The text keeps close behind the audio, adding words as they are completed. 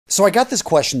So I got this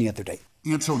question the other day.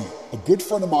 Antonio, a good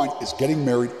friend of mine is getting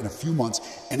married in a few months,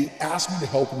 and he asked me to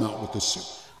help him out with this suit.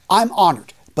 I'm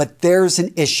honored, but there's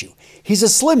an issue. He's a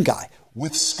slim guy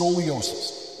with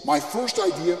scoliosis. My first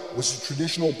idea was a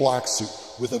traditional black suit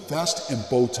with a vest and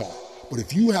bow tie. But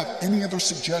if you have any other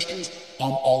suggestions,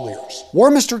 I'm all ears.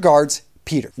 Warmest regards,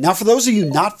 Peter. Now, for those of you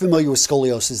not familiar with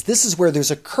scoliosis, this is where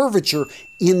there's a curvature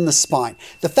in the spine.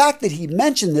 The fact that he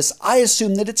mentioned this, I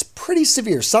assume that it's pretty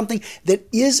severe, something that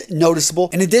is noticeable.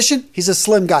 In addition, he's a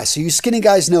slim guy, so you skinny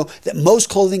guys know that most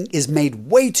clothing is made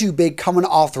way too big coming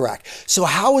off the rack. So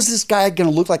how is this guy going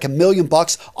to look like $1 million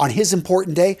on his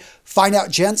important day? Find out,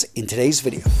 gents, in today's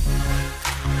video.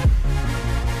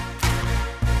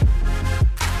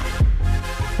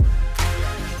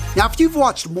 Now, if you've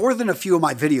watched more than a few of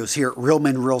my videos here at Real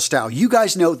Men Real Style, you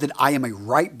guys know that I am a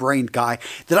right-brained guy,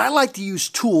 that I like to use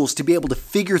tools to be able to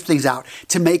figure things out,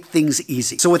 to make things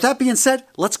easy. So with that being said,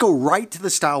 let's go right to the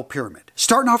style pyramid.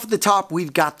 Starting off at the top,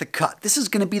 we've got the cut. This is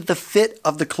going to be the fit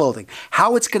of the clothing,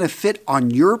 how it's going to fit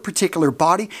on your particular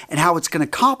body and how it's going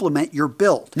to complement your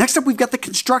build. Next up, we've got the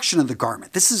construction of the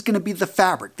garment. This is going to be the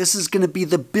fabric. This is going to be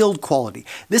the build quality.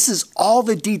 This is all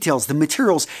the details, the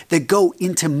materials that go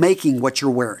into making what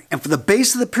you're wearing. And for the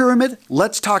base of the pyramid,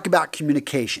 let's talk about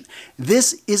communication.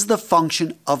 This is the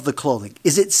function of the clothing.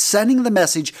 Is it sending the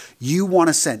message you want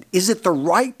to send? Is it the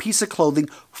right piece of clothing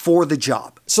for the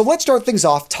job? So let's start things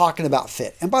off talking about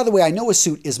fit. And by the way, I know a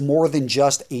suit is more than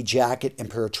just a jacket and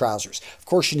pair of trousers. Of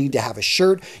course, you need to have a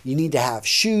shirt, you need to have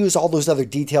shoes, all those other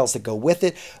details that go with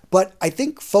it. But I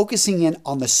think focusing in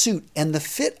on the suit and the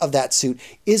fit of that suit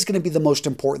is going to be the most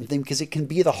important thing because it can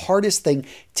be the hardest thing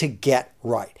to get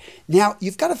right. Now,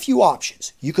 you've got a few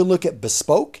options. You can look at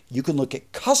bespoke, you can look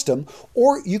at custom,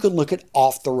 or you can look at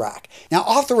off the rack. Now,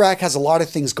 off the rack has a lot of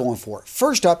things going for it.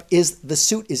 First up is the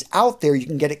suit is out there, you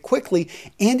can get it quickly,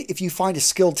 and if you find a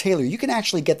skilled tailor, you can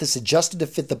actually get this adjusted to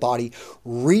fit the body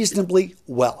reasonably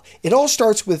well. It all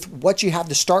starts with what you have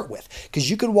to start with, because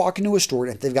you can walk into a store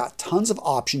and if they've got tons of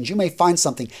options, you may find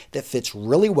something that fits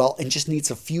really well and just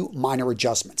needs a few minor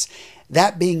adjustments.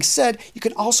 That being said, you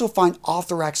can also find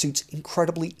off-the-rack suits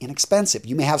incredibly inexpensive.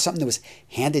 You may have something that was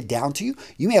handed down to you.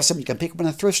 You may have something you can pick up in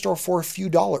a thrift store for a few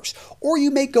dollars. Or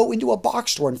you may go into a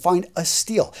box store and find a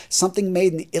steal, something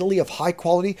made in Italy of high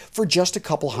quality for just a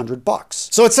couple $100.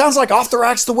 So it sounds like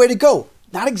off-the-rack's the way to go.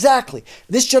 Not exactly.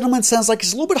 This gentleman sounds like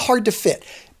it's a little bit hard to fit.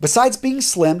 Besides being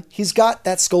slim, he's got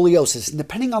that scoliosis, and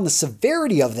depending on the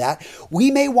severity of that,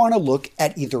 we may want to look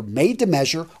at either made to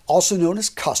measure, also known as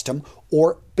custom,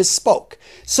 or bespoke.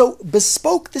 So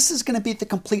bespoke, this is going to be the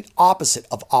complete opposite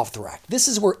of off the rack. This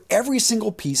is where every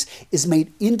single piece is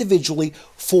made individually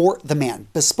for the man.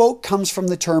 Bespoke comes from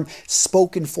the term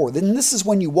spoken for. Then this is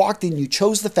when you walked in, you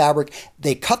chose the fabric,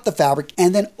 they cut the fabric,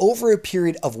 and then over a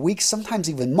period of weeks, sometimes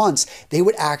even months, they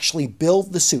would actually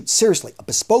build the suit. Seriously, a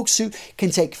bespoke suit can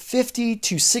take 50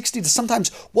 to 60 to sometimes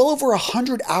well over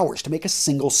 100 hours to make a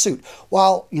single suit.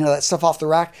 While, that stuff off the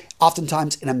rack,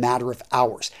 oftentimes in a matter of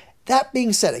hours. That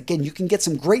being said, again, you can get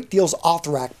some great deals off the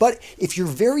rack, but if you're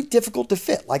very difficult to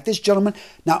fit, like this gentleman,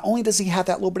 not only does he have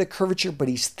that little bit of curvature, but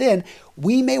he's thin,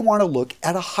 we may want to look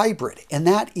at a hybrid, and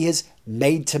that is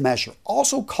made to measure,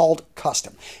 also called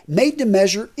custom. Made to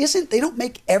measure they don't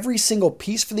make every single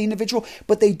piece for the individual,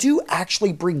 but they do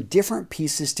actually bring different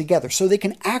pieces together. So they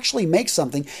can actually make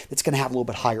something that's going to have a little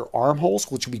bit higher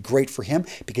armholes, which would be great for him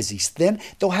because he's thin.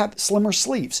 They'll have slimmer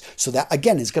sleeves. So that,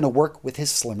 again, is going to work with his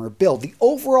slimmer build. The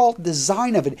overall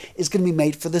design of it is going to be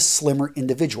made for the slimmer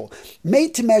individual.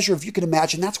 Made to measure, if you can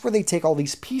imagine, that's where they take all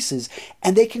these pieces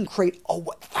and they can create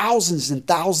thousands and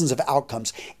thousands of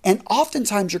outcomes. And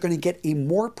oftentimes you're going to get a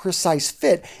more precise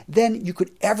fit than you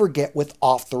could ever get with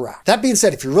off the rack. That being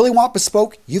said, if you really want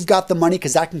bespoke, you've got the money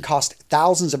because that can cost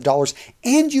thousands of dollars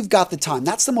and you've got the time.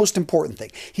 That's the most important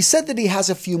thing. He said that he has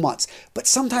a few months, but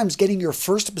sometimes getting your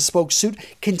first bespoke suit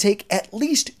can take at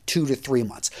least 2 to 3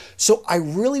 months. So I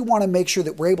really want to make sure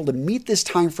that we're able to meet this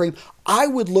time frame. I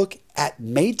would look at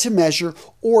made to measure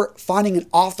or finding an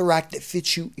off the rack that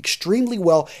fits you extremely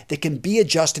well that can be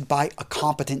adjusted by a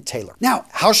competent tailor. Now,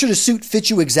 how should a suit fit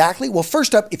you exactly? Well,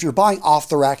 first up, if you're buying off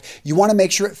the rack, you want to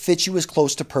make sure it fits you as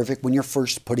close to perfect when you're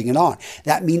first putting it on.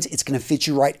 That means it's going to fit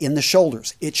you right in the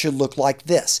shoulders. It should look like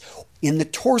this. In the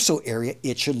torso area,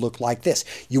 it should look like this.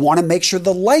 You want to make sure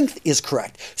the length is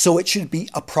correct, so it should be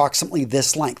approximately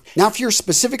this length. Now, if you're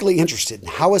specifically interested in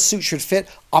how a suit should fit,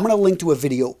 I'm going to link to a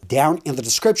video down in the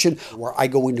description where I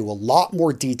go into a lot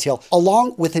more detail,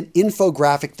 along with an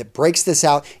infographic that breaks this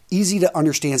out easy to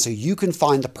understand so you can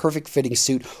find the perfect fitting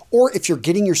suit, or if you're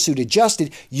getting your suit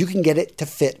adjusted, you can get it to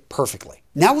fit perfectly.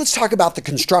 Now let's talk about the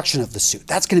construction of the suit.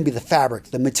 That's going to be the fabric,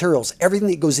 the materials, everything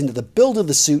that goes into the build of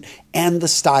the suit and the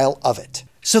style of it.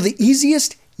 So the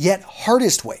easiest yet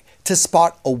hardest way to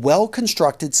spot a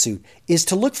well-constructed suit is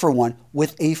to look for one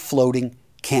with a floating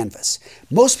canvas.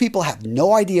 Most people have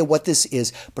no idea what this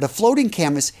is, but a floating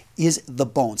canvas is the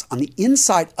bones on the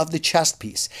inside of the chest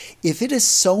piece. If it is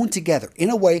sewn together in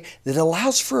a way that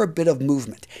allows for a bit of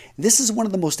movement, this is one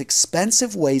of the most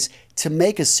expensive ways to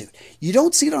make a suit. You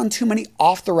don't see it on too many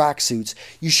off-the-rack suits.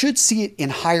 You should see it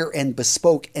in higher-end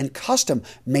bespoke and custom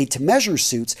made-to-measure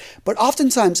suits, but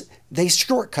oftentimes they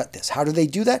shortcut this. How do they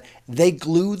do that? They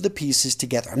glue the pieces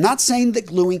together. I'm not saying that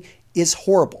gluing is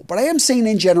horrible, but I am saying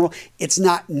in general, it's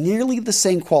not nearly the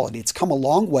same quality. It's come a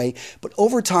long way, but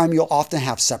over time, you'll often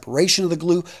have separation of the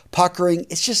glue, puckering.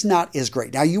 It's just not as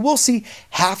great. Now, you will see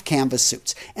half canvas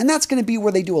suits, and that's going to be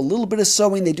where they do a little bit of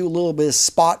sewing, they do a little bit of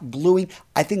spot gluing.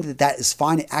 I think that that is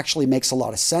fine. It actually makes a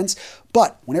lot of sense.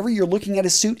 But whenever you're looking at a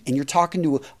suit and you're talking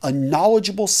to a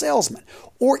knowledgeable salesman,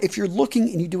 or if you're looking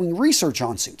and you're doing research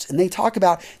on suits and they talk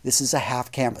about this is a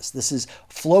half canvas, this is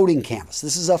floating canvas,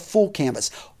 this is a full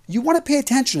canvas, you want to pay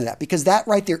attention to that because that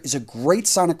right there is a great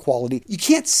sign of quality. You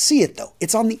can't see it though.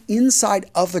 It's on the inside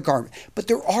of the garment. But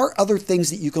there are other things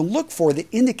that you can look for that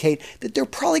indicate that they're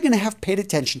probably going to have paid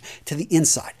attention to the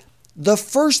inside. The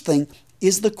first thing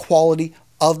is the quality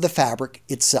of the fabric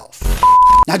itself.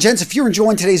 Now, gents, if you're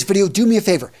enjoying today's video, do me a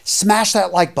favor, smash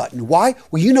that like button. Why?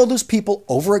 Well, you know those people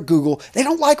over at Google, they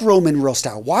don't like Real Men Real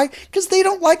Style. Why? Because they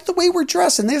don't like the way we're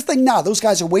dressing. They think, nah, those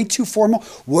guys are way too formal.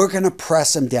 We're going to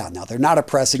press them down. Now, they're not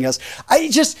oppressing us.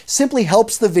 It just simply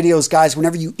helps the videos, guys,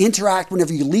 whenever you interact,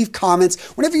 whenever you leave comments,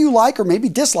 whenever you like or maybe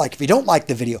dislike if you don't like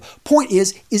the video. Point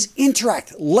is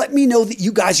interact. Let me know that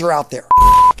you guys are out there.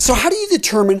 So how do you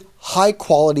determine high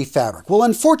quality fabric? Well,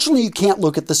 unfortunately, you can't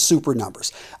look at the super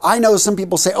numbers. I know some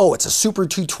people say, oh, it's a super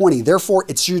 220, therefore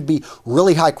it should be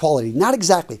really high quality. Not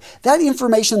exactly. That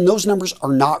information, those numbers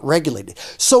are not regulated.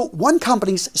 So one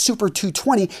company's super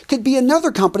 220 could be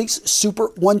another company's super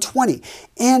 120.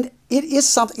 And it is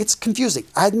something, it's confusing.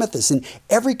 I admit this, and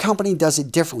every company does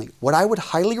it differently. What I would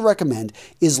highly recommend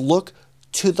is look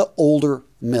to the older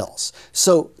mills.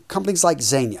 So companies like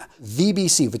Zegna,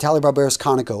 VBC, Vitale Barberis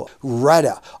Conoco,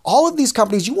 Retta, all of these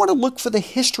companies, you want to look for the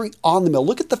history on the mill.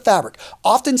 Look at the fabric.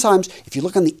 Oftentimes, if you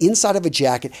look on the inside of a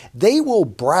jacket, they will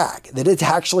brag that it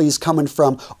actually is coming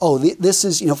from, oh, this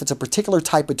is, if it's a particular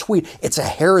type of tweed, it's a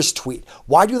Harris tweed.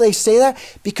 Why do they say that?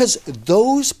 Because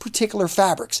those particular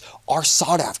fabrics are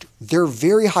sought after. They're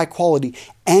very high quality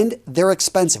and they're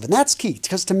expensive. And that's key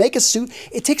because to make a suit,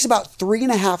 it takes about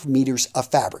 3.5 meters of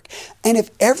fabric. And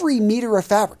if every meter of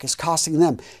fabric is costing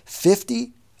them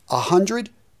 $50, $100,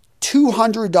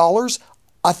 $200,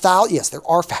 $1,000. Yes, there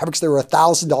are fabrics that are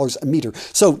 $1,000 a meter.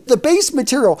 So the base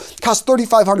material costs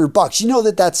 $3,500. You know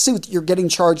that suit that you're getting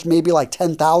charged maybe like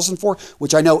 $10,000 for,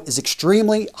 which I know is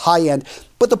extremely high end.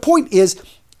 But the point is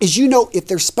if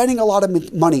they're spending a lot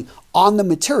of money on the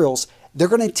materials, they're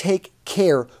going to take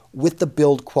care with the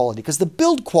build quality. Because the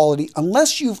build quality,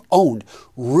 unless you've owned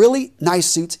really nice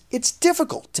suits, it's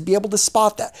difficult to be able to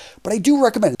spot that. But I do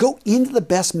recommend go into the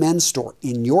best men's store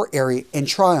in your area and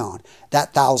try on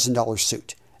that $1,000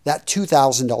 suit, that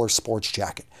 $2,000 sports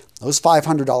jacket, those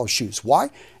 $500 shoes.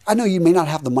 Why? I know you may not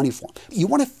have the money for them. You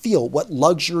want to feel what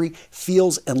luxury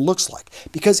feels and looks like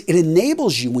because it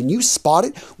enables you when you spot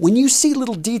it, when you see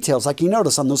little details like you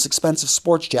notice on those expensive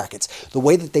sports jackets, the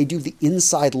way that they do the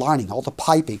inside lining, all the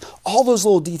piping, all those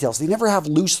little details. They never have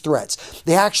loose threads.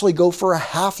 They actually go for a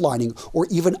half lining or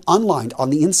even unlined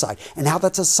on the inside, and how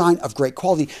that's a sign of great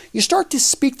quality. You start to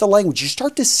speak the language. You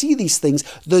start to see these things,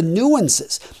 the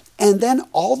nuances. And then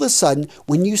all of a sudden,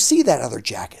 when you see that other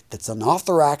jacket that's off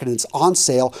the rack and it's on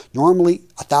sale, normally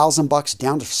 $1,000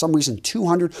 down to for some reason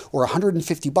 $200 or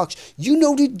 $150, you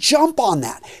know to jump on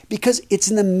that because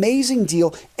it's an amazing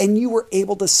deal and you were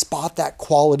able to spot that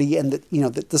quality and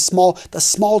the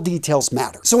small details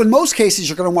matter. So in most cases,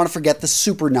 you're going to want to forget the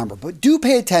super number, but do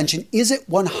pay attention. Is it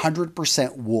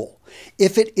 100% wool?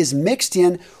 If it is mixed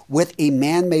in with a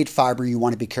man-made fiber, you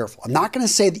want to be careful. I'm not going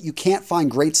to say that you can't find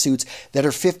great suits that are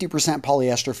 50%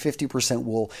 polyester, 50%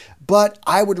 wool, but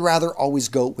I would rather always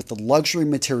go with the luxury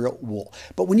material wool.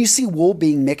 But when you see wool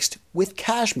being mixed with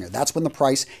cashmere, that's when the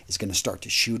price is going to start to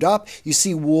shoot up. You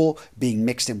see wool being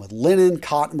mixed in with linen,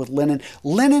 cotton with linen.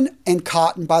 Linen and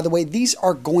cotton, by the way, these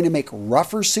are going to make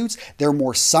rougher suits. They're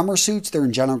more summer suits. They're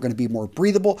in general going to be more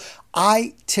breathable.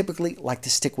 I typically like to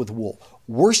stick with wool.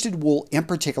 worsted wool in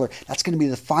particular. That's going to be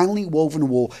the finely woven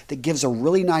wool that gives a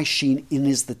really nice sheen and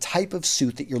is the type of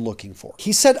suit that you're looking for.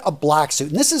 He said a black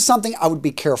suit, and this is something I would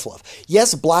be careful of.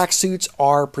 Yes, black suits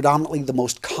are predominantly the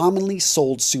most commonly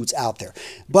sold suits out there,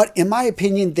 but in my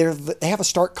opinion, they have a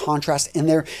stark contrast in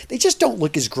there. They just don't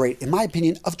look as great, in my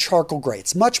opinion, of charcoal gray.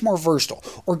 It's much more versatile.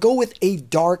 Or go with a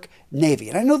dark navy.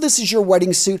 And I know this is your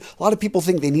wedding suit. A lot of people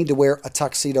think they need to wear a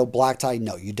tuxedo, black tie.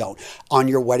 No, you don't on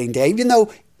your wedding day, even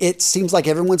though it seems like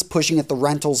everyone's pushing at the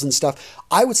rentals and stuff.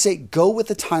 I would say go with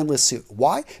a timeless suit.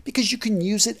 Why? Because you can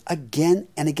use it again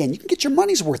and again. You can get your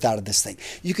money's worth out of this thing.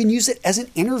 You can use it as an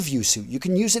interview suit. You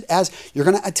can use it as you're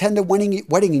going to attend a wedding.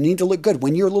 You need to look good.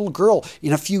 When your little girl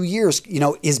in a few years,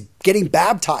 is getting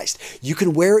baptized, you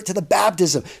can wear it to the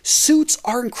baptism. Suits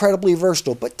are incredibly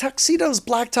versatile, but tuxedos,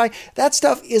 black tie, that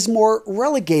stuff is more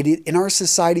relegated in our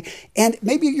society. And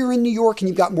maybe you're in New York and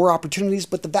you've got more opportunities,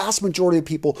 but the vast majority of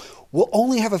people will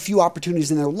only have a few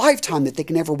opportunities in their lifetime that they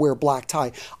can ever wear black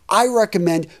tie. I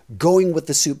recommend going with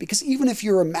the suit because even if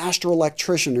you're a master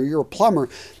electrician or you're a plumber,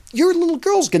 your little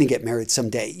girl's going to get married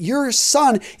someday. Your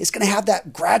son is going to have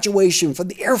that graduation from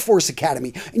the Air Force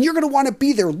Academy, and you're going to want to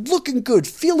be there looking good,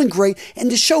 feeling great, and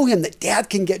to show him that dad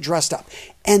can get dressed up.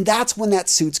 And that's when that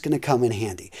suit's going to come in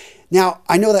handy. Now,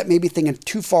 I know that may be thinking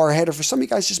too far ahead, or for some of you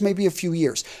guys, just maybe a few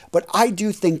years, but I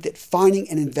do think that finding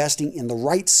and investing in the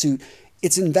right suit,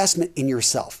 it's an investment in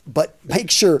yourself, but make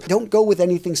sure, don't go with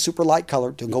anything super light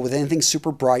colored. Don't go with anything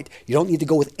super bright. You don't need to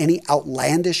go with any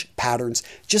outlandish patterns,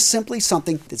 just simply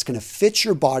something that's going to fit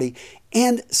your body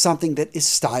and something that is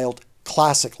styled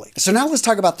classically. So now let's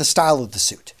talk about the style of the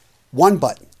suit. 1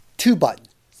 button, 2 button,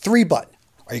 3 button.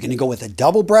 Are you going to go with a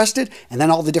double-breasted and then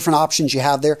all the different options you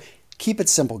have there? Keep it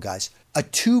simple, guys. A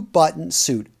 2-button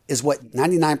suit is what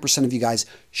 99% of you guys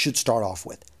should start off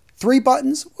with. 3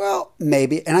 buttons? Well,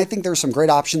 maybe. And I think there's some great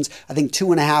options. I think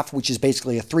 2.5, which is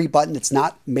basically a 3 button. It's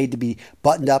not made to be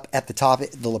buttoned up at the top.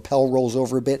 The lapel rolls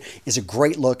over a bit, is a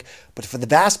great look. But for the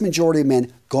vast majority of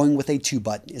men, going with a 2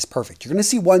 button is perfect. You're going to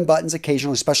see 1 buttons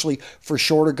occasionally, especially for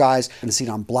shorter guys. You're going to see it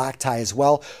on black tie as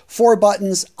well. 4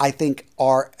 buttons, I think,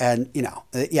 are, they're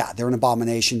an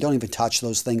abomination. Don't even touch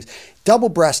those things.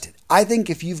 Double-breasted. I think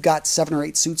if you've got 7 or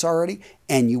 8 suits already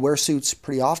and you wear suits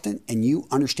pretty often and you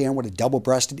understand what a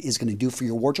double-breasted is going to do for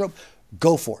your wardrobe,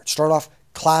 go for it. Start off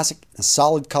classic, a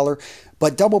solid color,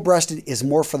 but double-breasted is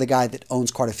more for the guy that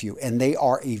owns quite a few, and they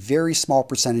are a very small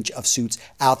percentage of suits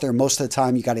out there. Most of the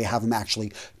time, you got to have them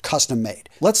actually custom made.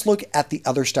 Let's look at the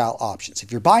other style options.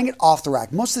 If you're buying it off the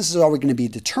rack, most of this is already going to be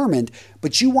determined,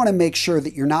 but you want to make sure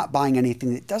that you're not buying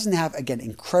anything that doesn't have, again,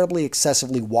 incredibly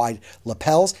excessively wide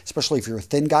lapels, especially if you're a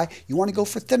thin guy. You want to go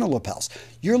for thinner lapels.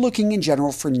 You're looking in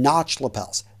general for notch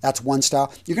lapels. That's one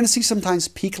style. You're going to see sometimes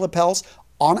peak lapels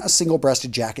on a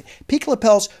single-breasted jacket. Peak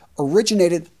lapels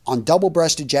originated on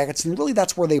double-breasted jackets, and really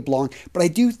that's where they belong. But I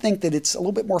do think that it's a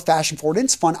little bit more fashion-forward, and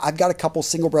it's fun. I've got a couple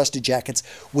single-breasted jackets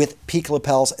with peak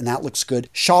lapels, and that looks good.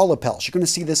 Shawl lapels. You're going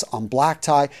to see this on black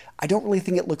tie. I don't really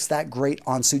think it looks that great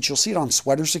on suits. You'll see it on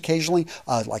sweaters occasionally,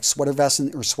 like sweater vests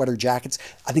or sweater jackets.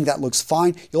 I think that looks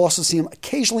fine. You'll also see them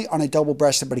occasionally on a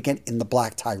double-breasted, but again, in the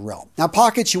black tie realm. Now,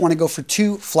 pockets, you want to go for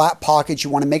 2 flat pockets. You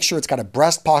want to make sure it's got a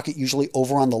breast pocket, usually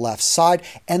over on the left side,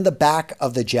 and the back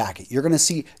of the jacket. You're going to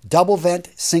see double vent,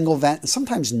 single vent, and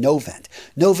sometimes no vent.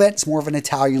 No vent is more of an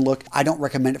Italian look. I don't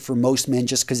recommend it for most men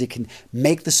just because it can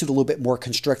make the suit a little bit more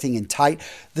constricting and tight.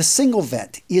 The single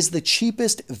vent is the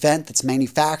cheapest vent that's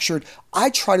manufactured. I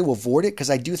try to avoid it because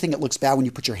I do think it looks bad when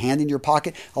you put your hand in your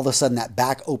pocket. All of a sudden that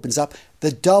back opens up.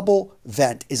 The double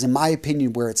vent is, in my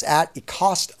opinion, where it's at. It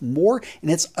costs more,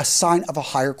 and it's a sign of a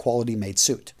higher quality made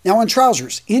suit. Now on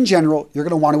trousers, in general, you're going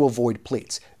to want to avoid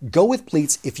pleats. Go with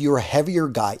pleats if you're a heavier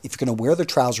guy, if you're going to wear the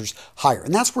trousers higher.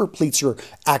 And that's where pleats are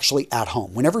actually at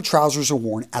home, whenever trousers are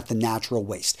worn at the natural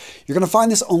waist. You're going to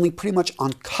find this only pretty much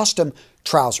on custom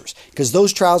trousers, because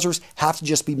those trousers have to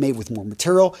just be made with more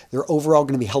material. They're overall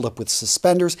going to be held up with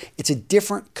suspenders. It's a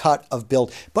different cut of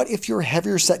build. But if you're a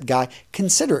heavier set guy,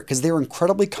 consider it, because they're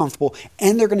incredibly comfortable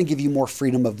and they're going to give you more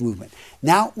freedom of movement.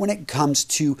 Now, when it comes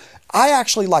to, I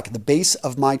actually like the base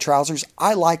of my trousers.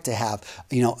 I like to have,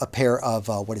 a pair of,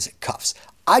 cuffs.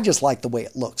 I just like the way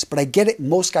it looks, but I get it.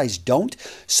 Most guys don't.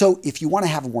 So if you want to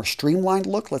have a more streamlined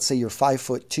look, let's say you're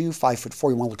 5'2", 5'4",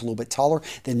 you want to look a little bit taller,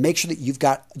 then make sure that you've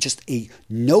got just a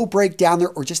no break down there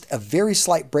or just a very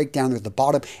slight break down there at the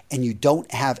bottom, and you don't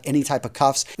have any type of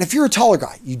cuffs. And if you're a taller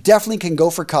guy, you definitely can go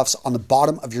for cuffs on the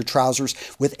bottom of your trousers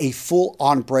with a full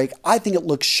on break. I think it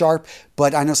looks sharp,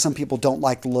 but I know some people don't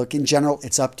like the look. In general,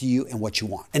 it's up to you and what you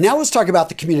want. And now let's talk about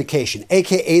the communication,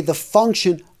 aka the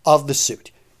function of the suit.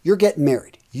 You're getting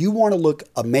married. You want to look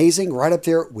amazing right up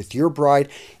there with your bride,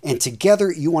 and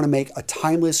together you want to make a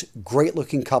timeless, great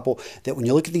looking couple that when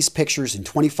you look at these pictures in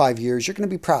 25 years, you're going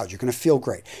to be proud, you're going to feel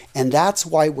great. And that's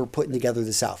why we're putting together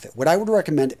this outfit. What I would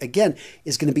recommend, again,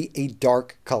 is going to be a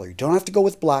dark color. You don't have to go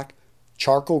with black,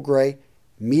 charcoal gray,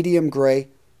 medium gray,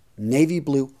 navy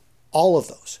blue. All of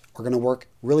those are going to work.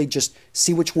 Really just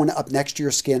see which one up next to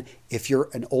your skin. If you're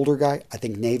an older guy, I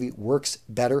think navy works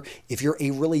better. If you're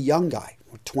a really young guy,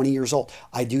 20 years old,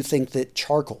 I do think that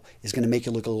charcoal is going to make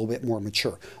you look a little bit more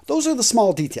mature. Those are the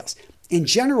small details. In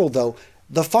general, though,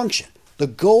 the function, the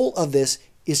goal of this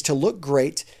is to look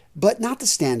great, but not to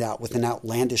stand out with an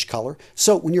outlandish color.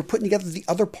 So when you're putting together the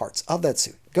other parts of that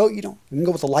suit, you can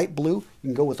go with a light blue, you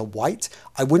can go with a white.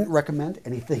 I wouldn't recommend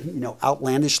anything,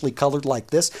 outlandishly colored like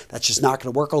this. That's just not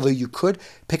going to work, although you could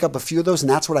pick up a few of those, and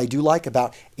that's what I do like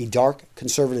about a dark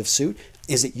conservative suit,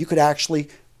 is that you could actually,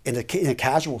 in a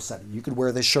casual setting, you could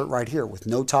wear this shirt right here with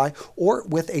no tie or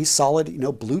with a solid,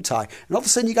 blue tie. And all of a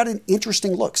sudden you got an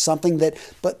interesting look, something that,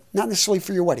 but not necessarily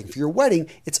for your wedding. For your wedding,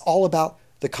 it's all about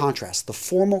the contrast, the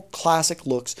formal classic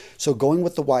looks. So going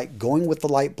with the white, going with the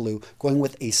light blue, going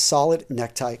with a solid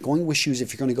necktie, going with shoes.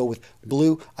 If you're going to go with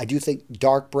blue, I do think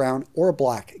dark brown or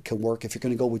black can work. If you're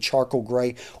going to go with charcoal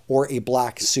gray or a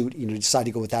black suit, decide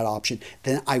to go with that option,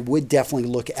 then I would definitely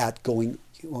look at going,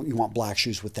 you want black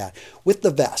shoes with that. With the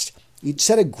vest, you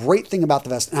said a great thing about the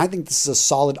vest, and I think this is a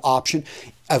solid option.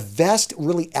 A vest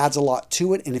really adds a lot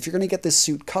to it, and if you're going to get this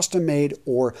suit custom made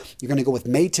or you're going to go with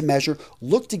made to measure,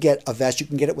 look to get a vest. You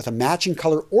can get it with a matching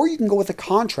color, or you can go with a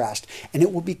contrast, and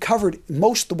it will be covered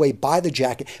most of the way by the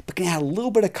jacket, but can add a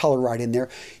little bit of color right in there.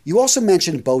 You also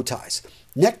mentioned bow ties.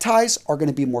 Neckties are going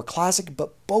to be more classic,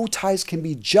 but bow ties can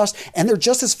be and they're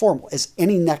just as formal as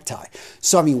any necktie.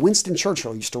 So, Winston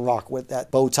Churchill used to rock with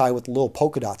that bow tie with little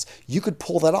polka dots. You could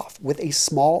pull that off with a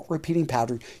small repeating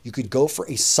pattern. You could go for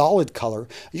a solid color.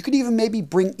 You could even maybe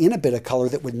bring in a bit of color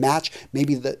that would match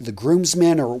maybe the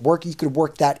groomsmen or you could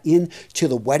work that into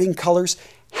the wedding colors.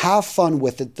 Have fun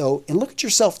with it, though, and look at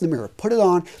yourself in the mirror. Put it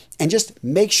on, and just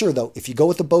make sure, though, if you go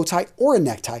with a bow tie or a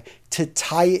necktie, to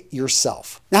tie it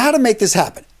yourself. Now, how to make this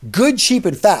happen? Good, cheap,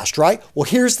 and fast, right? Well,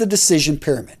 here's the decision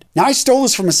pyramid. Now, I stole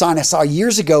this from a sign I saw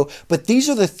years ago, but these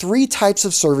are the 3 types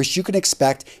of service you can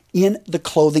expect in the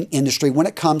clothing industry when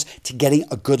it comes to getting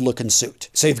a good-looking suit.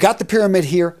 So you've got the pyramid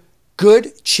here: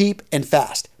 good, cheap, and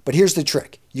fast. But here's the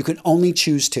trick. You can only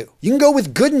choose 2. You can go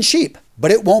with good and cheap, but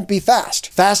it won't be fast.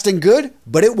 Fast and good,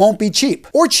 but it won't be cheap.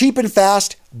 Or cheap and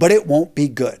fast, but it won't be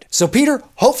good. So Peter,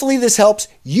 hopefully this helps.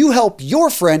 You help your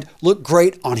friend look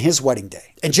great on his wedding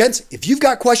day. And gents, if you've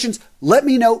got questions, let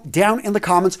me know down in the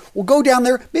comments. We'll go down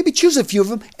there, maybe choose a few of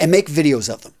them and make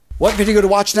videos of them. What video to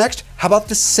watch next? How about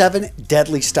the 7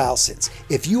 deadly style sins?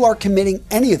 If you are committing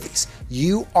any of these,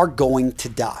 you are going to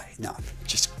die. No,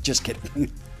 just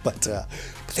kidding. But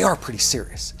they are pretty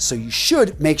serious. So you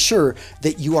should make sure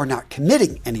that you are not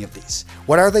committing any of these.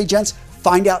 What are they, gents?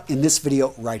 Find out in this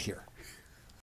video right here.